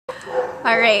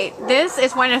Alright, this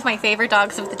is one of my favorite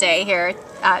dogs of the day here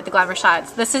at the Glamour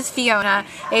Shots. This is Fiona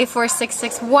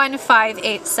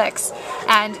A4661586,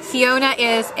 and Fiona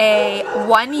is a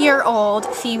 1-year-old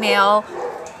female,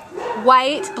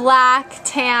 white, black,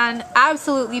 tan,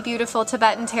 absolutely beautiful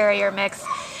Tibetan Terrier mix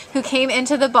who came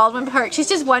into the Baldwin Park. She's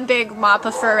just one big mop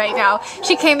of fur right now.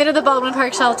 She came into the Baldwin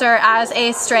Park shelter as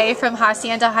a stray from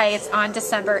Hacienda Heights on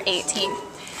December 18th.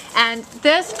 And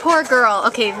this poor girl,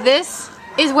 okay, this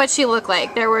is what she looked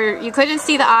like. You couldn't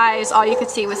see the eyes, all you could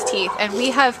see was teeth. And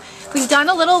we've done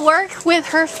a little work with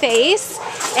her face,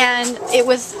 and it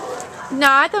was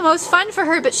not the most fun for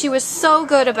her, but she was so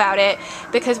good about it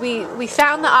because we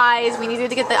found the eyes. We needed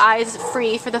to get the eyes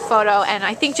free for the photo, and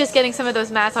I think just getting some of those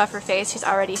mats off her face, she's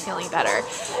already feeling better.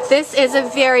 This is a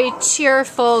very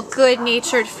cheerful,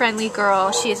 good-natured, friendly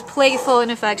girl. She is playful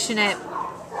and affectionate.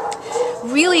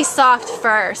 Really soft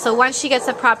fur, so once she gets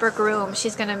a proper groom,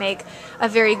 she's going to make a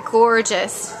very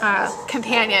gorgeous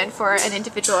companion for an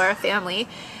individual or a family.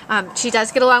 She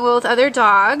does get along well with other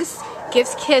dogs,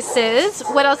 gives kisses.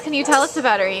 What else can you tell us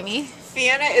about her, Amy?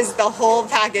 Fiona is the whole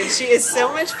package. She is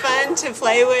so much fun to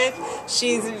play with.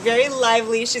 She's very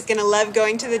lively. She's going to love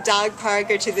going to the dog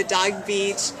park or to the dog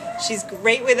beach. She's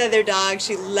great with other dogs.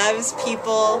 She loves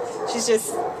people. She's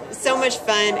just so much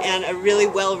fun and a really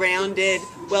well-rounded,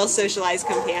 well-socialized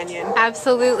companion.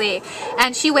 Absolutely.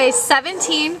 And she weighs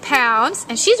 17 pounds,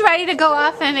 and she's ready to go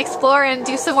off and explore and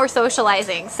do some more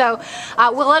socializing. So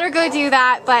we'll let her go do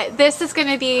that, but this is going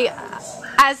to be,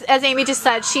 as Amy just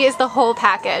said, she is the whole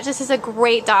package. This is a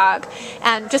great dog,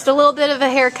 and just a little bit of a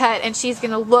haircut and she's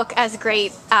going to look as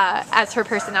great as her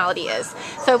personality is.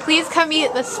 So please come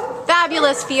meet this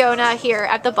fabulous Fiona here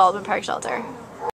at the Baldwin Park Shelter.